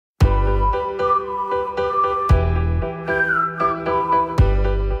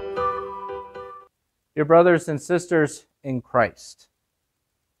Dear brothers and sisters in Christ,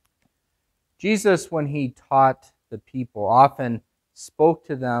 Jesus, when he taught the people, often spoke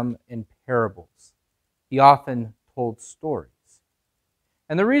to them in parables. He often told stories.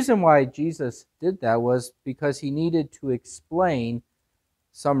 And the reason why Jesus did that was because he needed to explain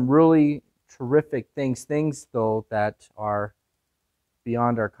some really terrific things though that are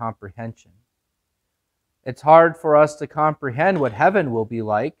beyond our comprehension. It's hard for us to comprehend what heaven will be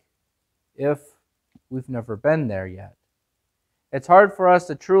like if we've never been there yet. It's hard for us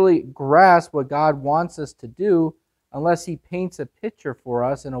to truly grasp what God wants us to do unless he paints a picture for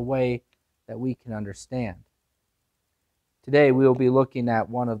us in a way that we can understand. Today we will be looking at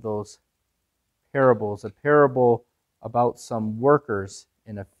one of those parables, a parable about some workers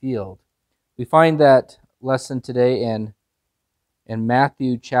in a field. We find that lesson today in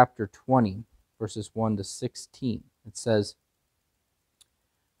Matthew chapter 20, verses 1 to 16. It says,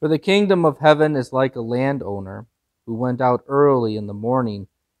 "For the kingdom of heaven is like a landowner who went out early in the morning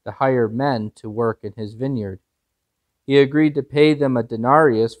to hire men to work in his vineyard. He agreed to pay them a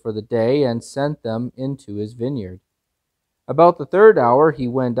denarius for the day and sent them into his vineyard. About the third hour he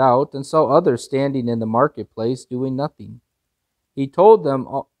went out and saw others standing in the marketplace doing nothing. He told them,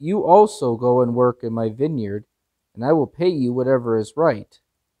 'You also go and work in my vineyard, and I will pay you whatever is right.'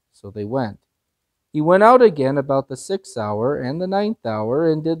 So they went. He went out again about the 6th hour and the 9th hour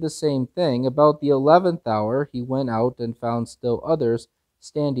and did the same thing. About the 11th hour he went out and found still others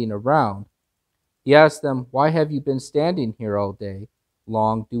standing around. He asked them, 'Why have you been standing here all day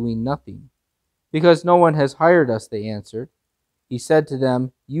long doing nothing?' 'Because no one has hired us,' they answered. He said to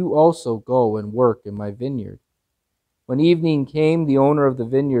them, 'You also go and work in my vineyard.' When evening came, the owner of the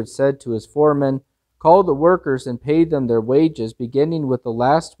vineyard said to his foreman, 'Call the workers and pay them their wages, beginning with the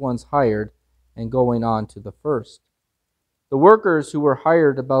last ones hired and going on to the first.' The workers who were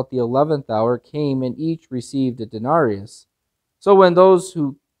hired about the 11th hour came and each received a denarius. So when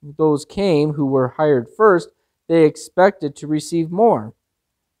those came who were hired first, they expected to receive more.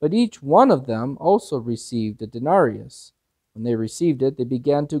 But each one of them also received a denarius. When they received it, they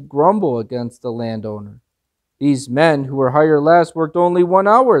began to grumble against the landowner. 'These men who were hired last worked only 1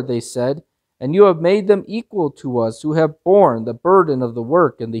 hour,' they said, 'and you have made them equal to us who have borne the burden of the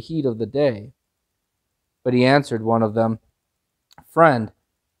work in the heat of the day.' But he answered one of them, 'Friend,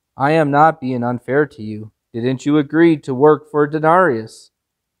 I am not being unfair to you. Didn't you agree to work for a denarius?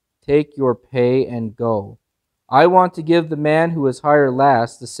 Take your pay and go. I want to give the man who was hired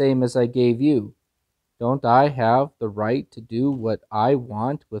last the same as I gave you. Don't I have the right to do what I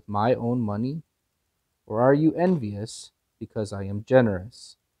want with my own money? Or are you envious because I am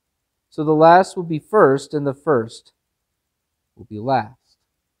generous?' So the last will be first, and the first will be last."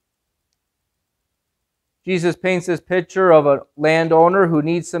 Jesus paints this picture of a landowner who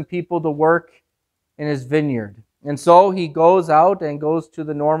needs some people to work in his vineyard. And so he goes out and goes to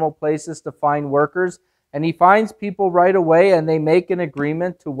the normal places to find workers, and he finds people right away, and they make an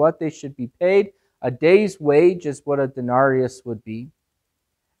agreement to what they should be paid. A day's wage is what a denarius would be.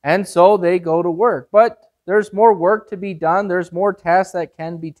 And so they go to work. But there's more work to be done. There's more tasks that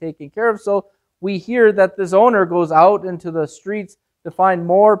can be taken care of. So we hear that this owner goes out into the streets to find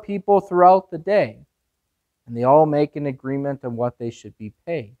more people throughout the day. And they all make an agreement on what they should be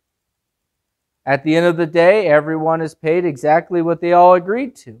paid. At the end of the day, everyone is paid exactly what they all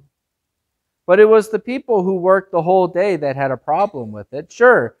agreed to. But it was the people who worked the whole day that had a problem with it.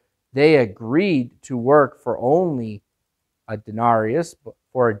 Sure, they agreed to work for only a denarius,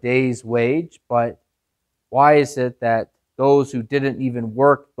 for a day's wage, but why is it that those who didn't even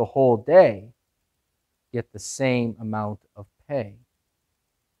work the whole day get the same amount of pay?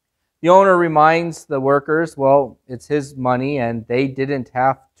 The owner reminds the workers, well, it's his money and they didn't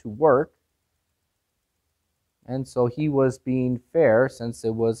have to work. And so he was being fair since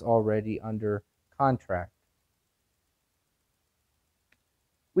it was already under contract.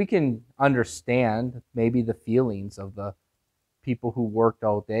 We can understand maybe the feelings of the people who worked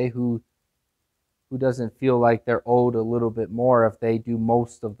all day, who doesn't feel like they're owed a little bit more if they do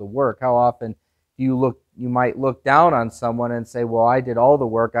most of the work. How often do you might look down on someone and say, well, I did all the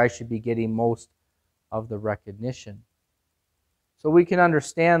work, I should be getting most of the recognition. So we can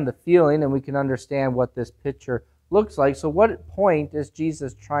understand the feeling and we can understand what this picture looks like. So what point is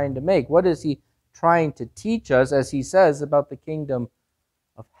Jesus trying to make? What is he trying to teach us as he says about the kingdom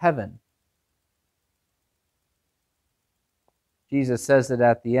of heaven? Jesus says that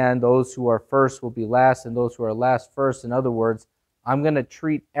at the end, those who are first will be last and those who are last first. In other words, I'm going to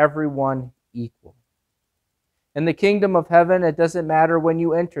treat everyone equal. In the kingdom of heaven, it doesn't matter when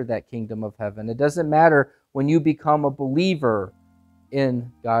you enter that kingdom of heaven. It doesn't matter when you become a believer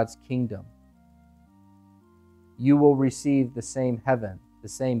in God's kingdom. you will receive the same heaven, the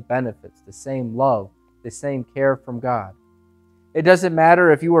same benefits, the same love, the same care from God. It doesn't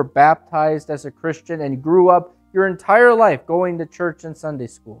matter if you were baptized as a Christian and grew up your entire life going to church and Sunday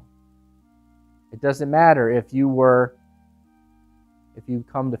school. It doesn't matter if you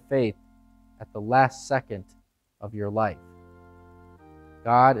come to faith at the last second of your life.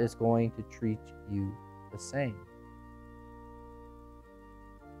 God is going to treat you the same.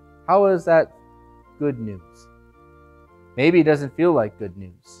 How is that good news? Maybe it doesn't feel like good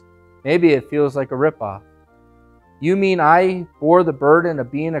news. Maybe it feels like a ripoff. You mean I bore the burden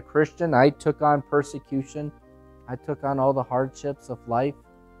of being a Christian? I took on persecution. I took on all the hardships of life.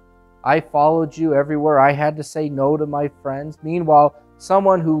 I followed you everywhere. I had to say no to my friends. Meanwhile,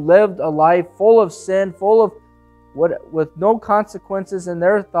 someone who lived a life full of sin, with no consequences in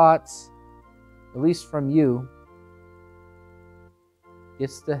their thoughts, at least from you,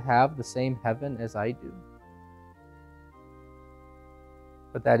 gets to have the same heaven as I do.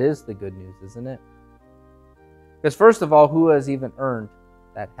 But that is the good news, isn't it? Because first of all, who has even earned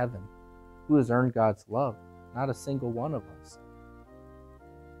that heaven? Who has earned God's love? Not a single one of us.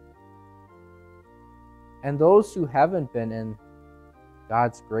 And those who haven't been in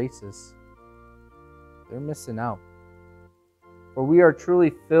God's graces, they're missing out. For we are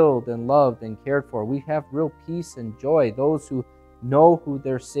truly filled and loved and cared for. We have real peace and joy. Those who know who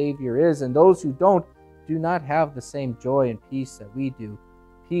their Savior is, and those who don't, do not have the same joy and peace that we do.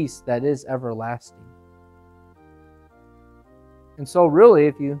 Peace that is everlasting. And so really,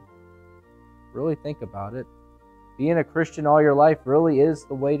 if you really think about it, being a Christian all your life really is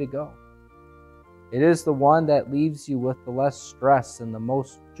the way to go. It is the one that leaves you with the less stress and the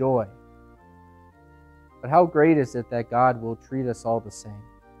most joy. But how great is it that God will treat us all the same?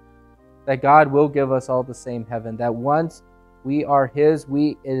 That God will give us all the same heaven. That once we are His,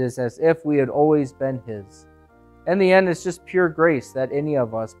 it is as if we had always been His. In the end, it's just pure grace that any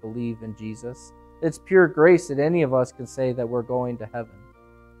of us believe in Jesus. It's pure grace that any of us can say that we're going to heaven.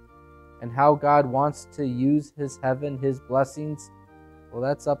 And how God wants to use His heaven, His blessings, well,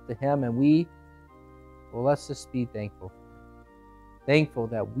 that's up to Him. And let's just be thankful for it. Thankful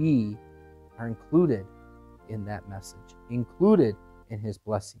that we are included in that message, included in His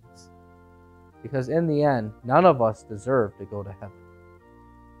blessings. Because in the end, none of us deserve to go to heaven.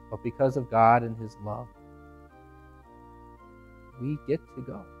 But because of God and His love, we get to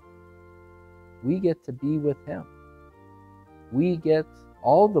go. We get to be with Him. We get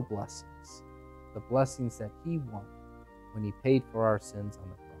all the blessings that He won when He paid for our sins on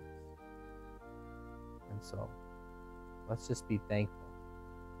the cross. And so, let's just be thankful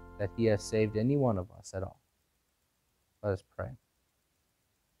that He has saved any one of us at all. Let us pray.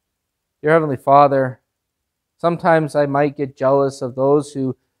 Dear Heavenly Father, sometimes I might get jealous of those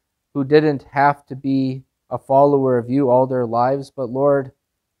who didn't have to be a follower of You all their lives, but Lord,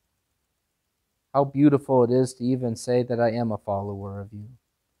 how beautiful it is to even say that I am a follower of You.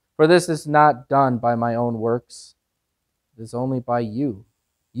 For this is not done by my own works. It is only by You.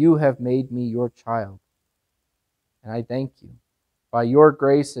 You have made me Your child. And I thank You. By Your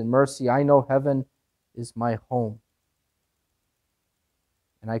grace and mercy, I know heaven is my home.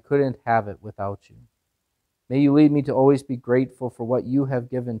 And I couldn't have it without You. May You lead me to always be grateful for what You have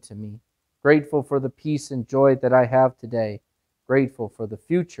given to me. Grateful for the peace and joy that I have today. Grateful for the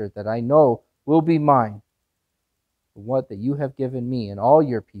future that I know will be mine. For what that You have given me and all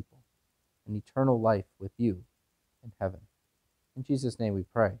Your people, an eternal life with You in heaven. In Jesus' name we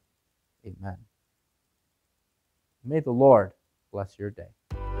pray. Amen. May the Lord bless your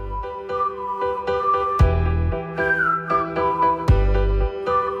day.